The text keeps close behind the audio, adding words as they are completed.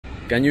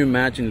Can you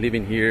imagine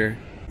living here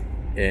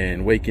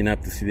and waking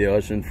up to see the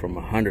ocean from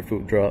a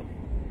 100-foot drop?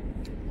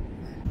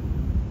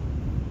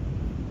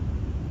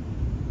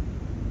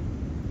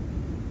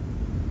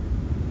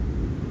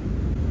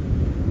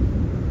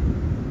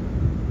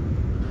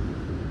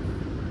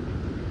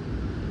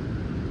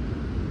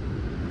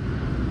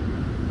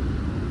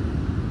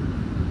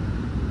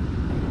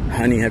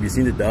 Honey, have you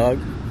seen the dog?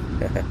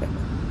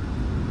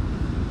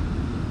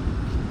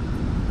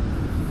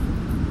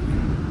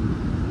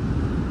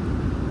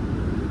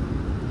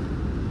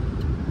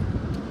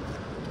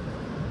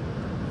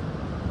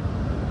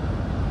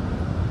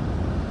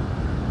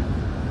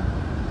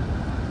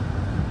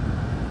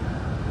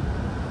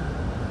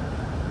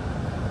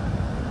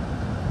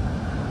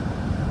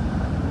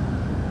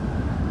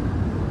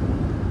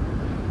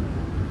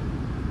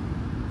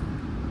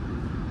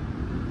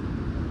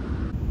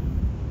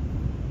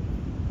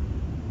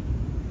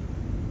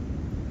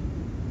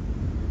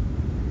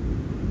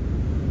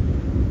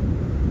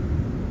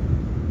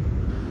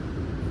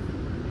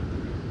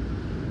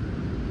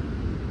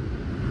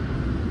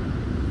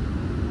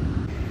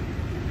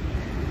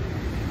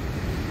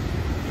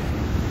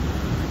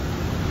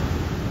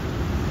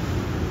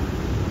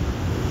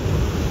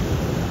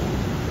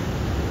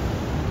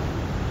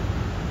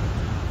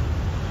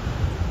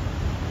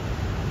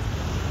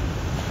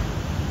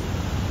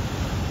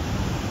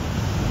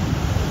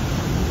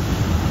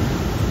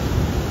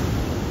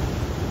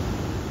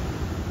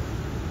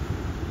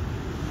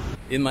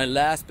 In my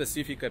last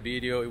Pacifica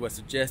video, it was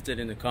suggested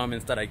in the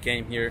comments that I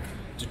came here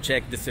to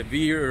check the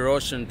severe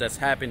erosion that's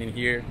happening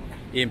here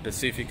in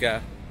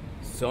Pacifica.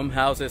 Some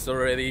houses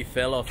already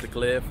fell off the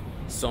cliff,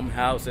 some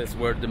houses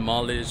were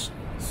demolished,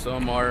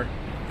 some are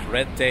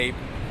red tape.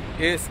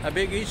 It's a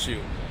big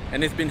issue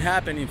and it's been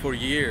happening for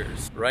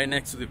years. Right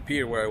next to the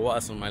pier where I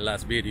was on my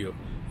last video.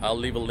 I'll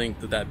leave a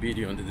link to that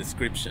video in the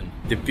description.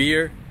 The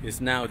pier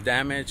is now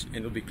damaged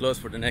and will be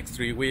closed for the next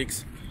 3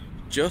 weeks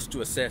just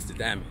to assess the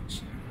damage.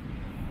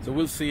 So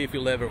we'll see if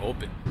it'll ever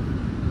open.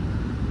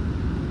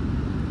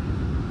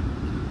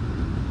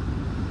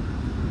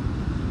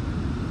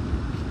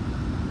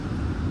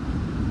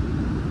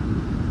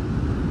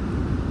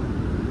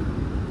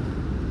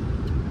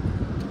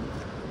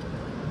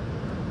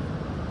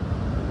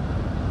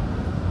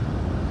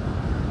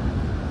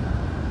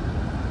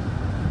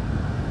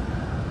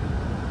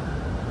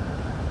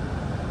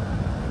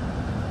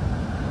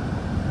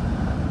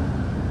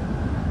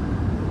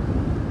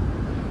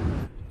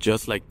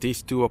 Just like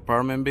these two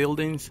apartment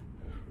buildings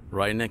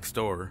right next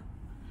door,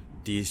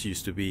 these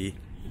used to be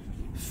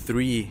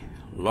 3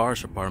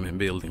 large apartment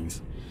buildings,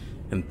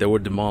 and they were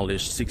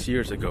demolished 6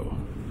 years ago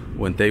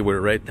when they were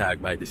red tagged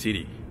by the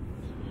city.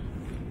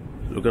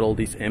 Look at all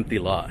this empty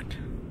lot.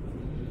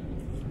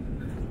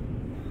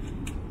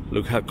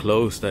 Look how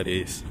close that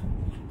is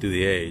to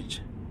the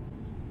edge.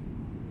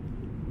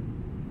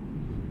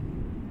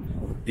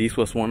 This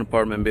was one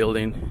apartment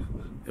building.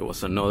 There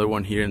was another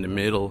one here in the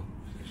middle.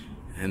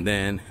 And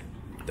then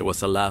there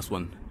was a last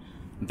one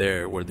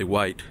there where the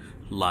white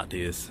lot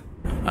is.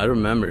 I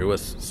remember it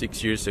was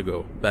 6 years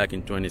ago, back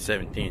in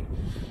 2017.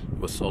 It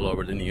was all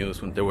over the news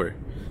when they were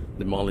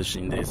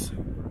demolishing these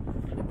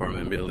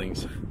apartment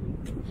buildings.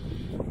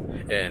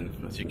 And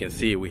as you can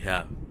see, we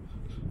have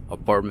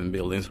apartment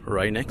buildings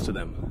right next to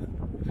them.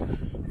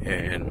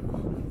 And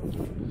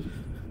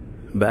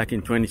back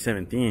in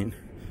 2017,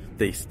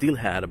 they still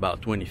had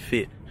about 20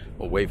 feet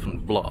away from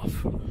the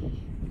bluff.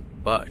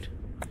 But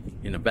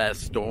in a bad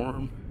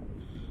storm,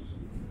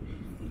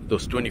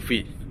 those 20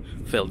 feet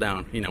fell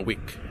down in a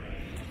week.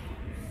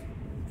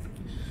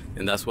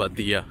 And that's what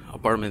the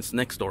apartments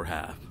next door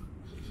have.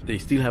 They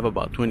still have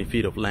about 20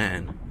 feet of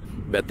land,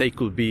 but they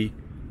could be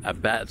a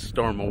bad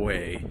storm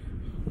away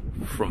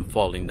from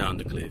falling down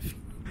the cliff.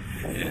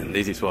 And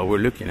this is what we're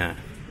looking at.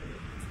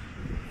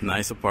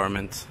 Nice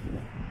apartments,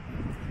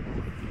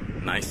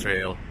 nice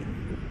trail,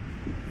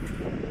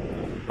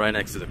 right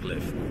next to the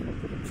cliff.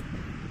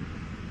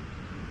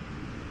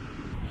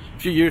 A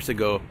few years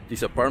ago,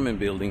 this apartment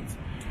building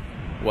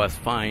was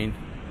fined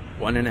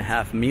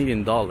 $1.5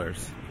 million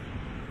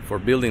for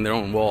building their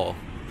own wall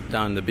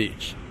down the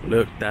beach.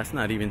 Look, that's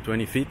not even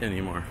 20 feet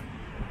anymore.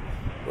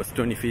 It was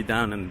 20 feet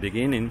down in the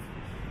beginning,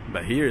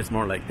 but here it's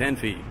more like 10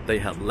 feet they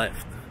had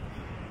left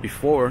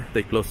before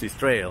they closed this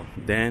trail.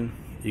 Then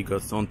it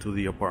goes on to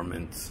the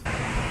apartments.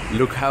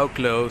 Look how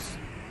close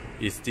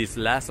is this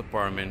last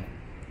apartment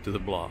to the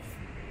bluff.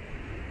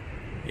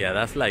 Yeah,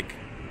 that's like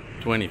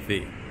 20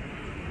 feet.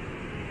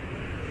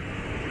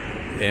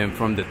 And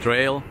from the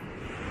trail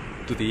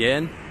to the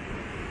end,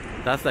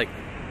 that's like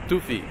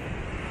 2 feet.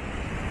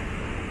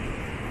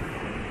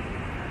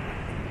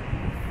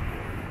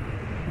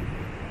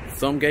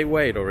 Some gave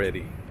weight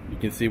already. You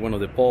can see one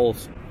of the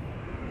poles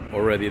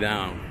already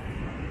down.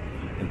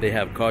 And they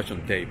have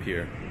caution tape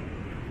here.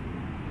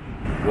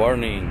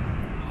 Warning,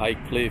 high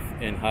cliff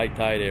and high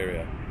tide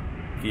area.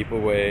 Keep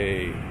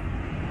away.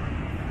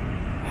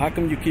 How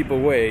come you keep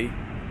away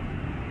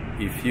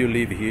if you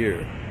live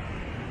here?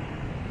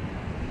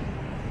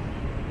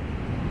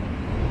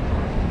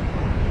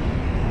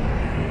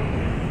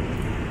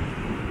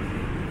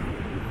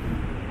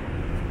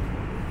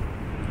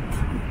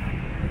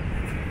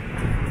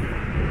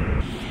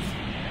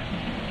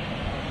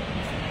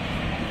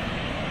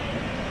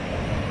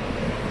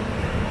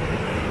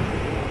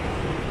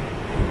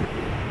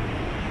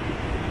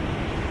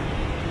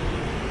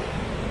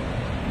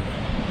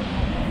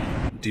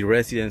 The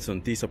residents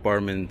on these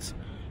apartments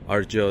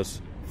are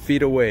just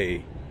feet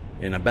away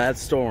in a bad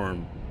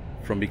storm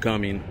from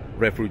becoming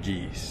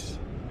refugees.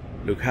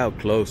 Look how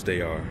close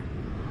they are.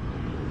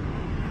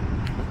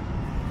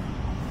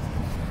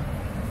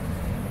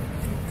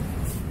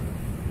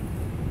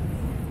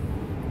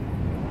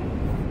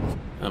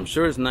 I'm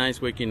sure it's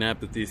nice waking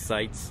up to these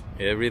sights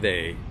every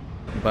day,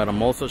 but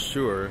I'm also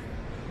sure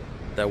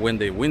that when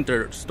the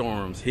winter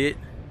storms hit,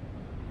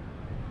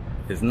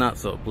 it's not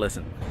so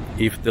pleasant.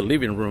 If the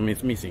living room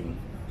is missing,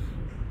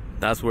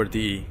 that's where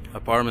the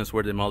apartments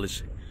were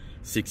demolished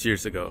 6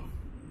 years ago.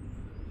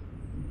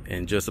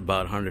 And just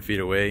about 100 feet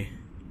away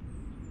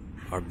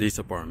are these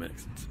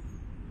apartments.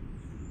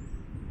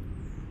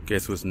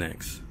 Guess who's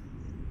next?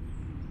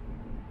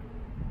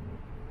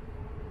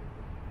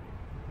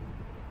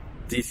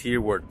 These here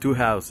were 2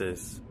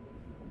 houses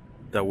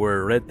that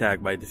were red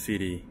tagged by the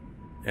city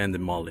and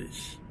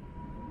demolished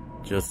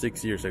just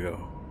 6 years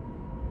ago.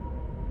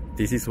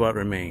 This is what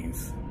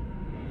remains.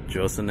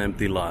 Just an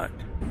empty lot.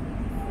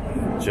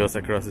 Just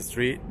across the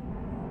street,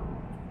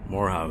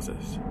 more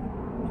houses.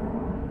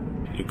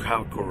 Look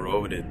how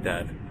corroded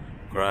that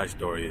garage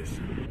door is.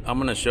 I'm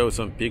gonna show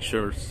some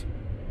pictures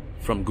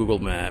from Google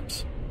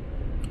Maps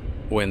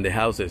when the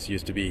houses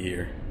used to be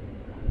here,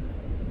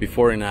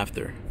 before and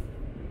after.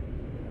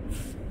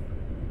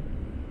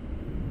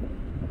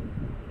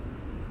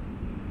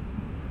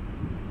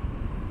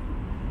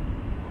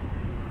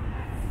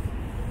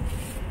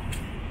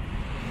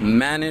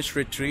 Managed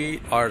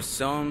retreat are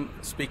some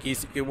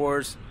speakeasy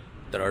keywords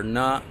that are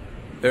not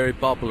very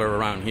popular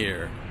around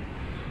here.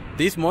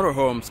 These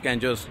motorhomes can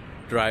just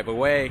drive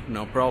away,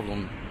 no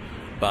problem.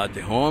 But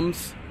the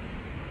homes,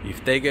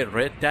 if they get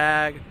red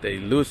tagged, they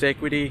lose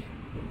equity,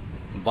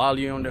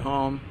 value on the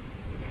home,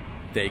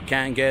 they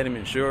can't get them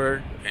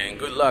insured, and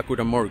good luck with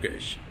a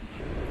mortgage.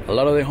 A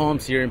lot of the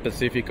homes here in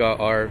Pacifica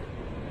are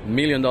 $1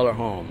 million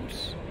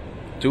homes,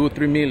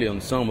 2-3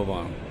 million, some of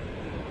them.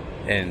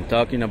 And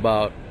talking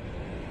about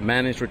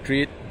managed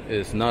retreat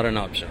is not an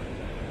option.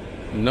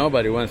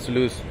 Nobody wants to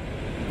lose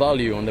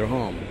value on their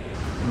home.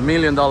 $1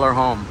 million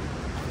home.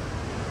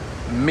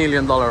 $1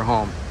 million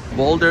home.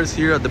 Boulders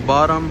here at the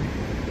bottom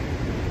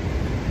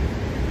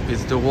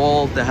is the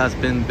wall that has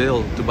been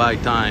built to buy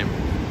time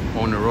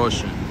on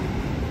erosion.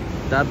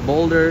 That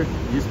boulder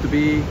used to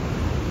be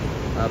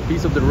a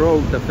piece of the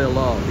road that fell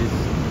off.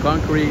 It's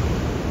concrete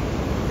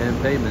and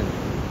pavement.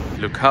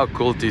 Look how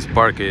cool this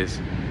park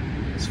is.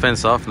 It's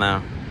fenced off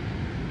now.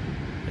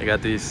 I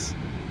got these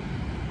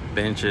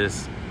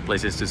benches,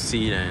 places to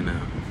sit, and a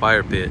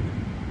fire pit.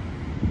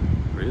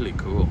 Really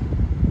cool.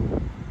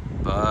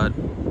 But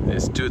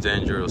it's too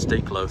dangerous. Stay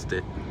close to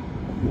it.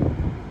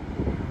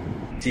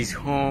 This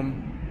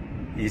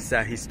home is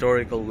a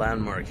historical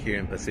landmark here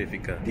in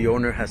Pacifica. The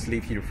owner has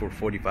lived here for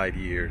 45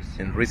 years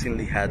and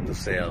recently had to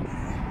sell.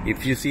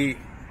 If you see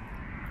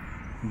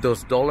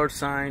those dollar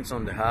signs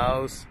on the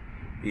house,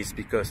 it's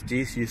because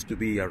this used to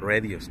be a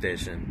radio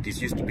station.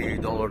 This used to be a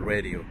dollar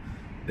radio.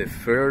 The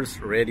first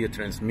radio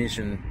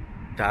transmission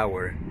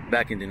tower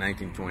back in the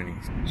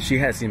 1920s. She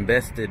has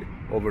invested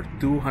over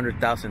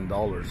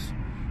 $200,000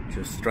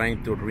 just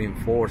trying to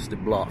reinforce the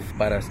bluff.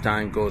 But as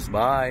time goes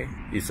by,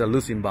 it's a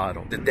losing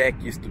battle. The deck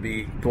used to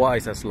be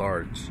twice as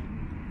large,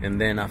 and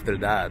then after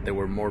that there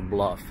were more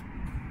bluff.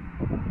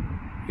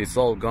 It's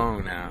all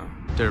gone now.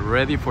 They're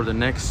ready for the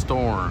next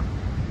storm.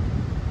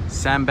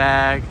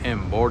 Sandbag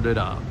and boarded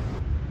up.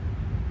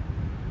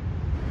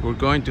 We're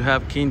going to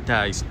have king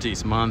tides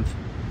this month,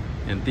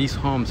 and these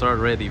homes are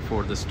ready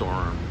for the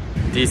storm.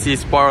 This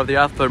is part of the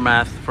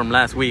aftermath from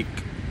last week.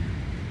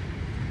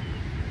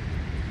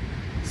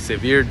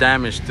 Severe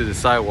damage to the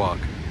sidewalk.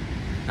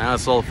 Now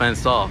it's all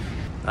fenced off.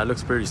 That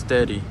looks pretty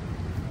steady.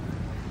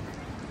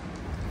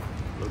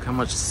 Look how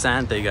much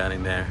sand they got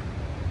in there.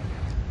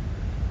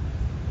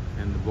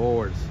 And the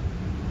boards.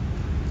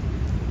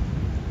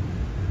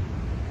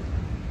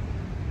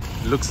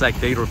 Looks like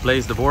they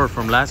replaced the board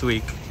from last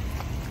week.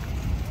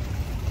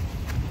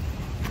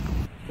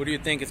 Who do you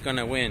think is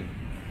gonna win?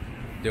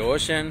 The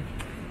ocean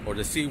or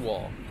the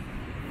seawall?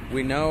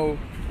 We know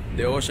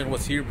the ocean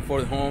was here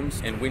before the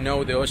homes, and we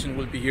know the ocean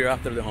will be here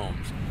after the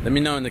homes. Let me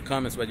know in the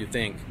comments what you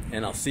think,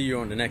 and I'll see you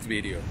on the next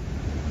video.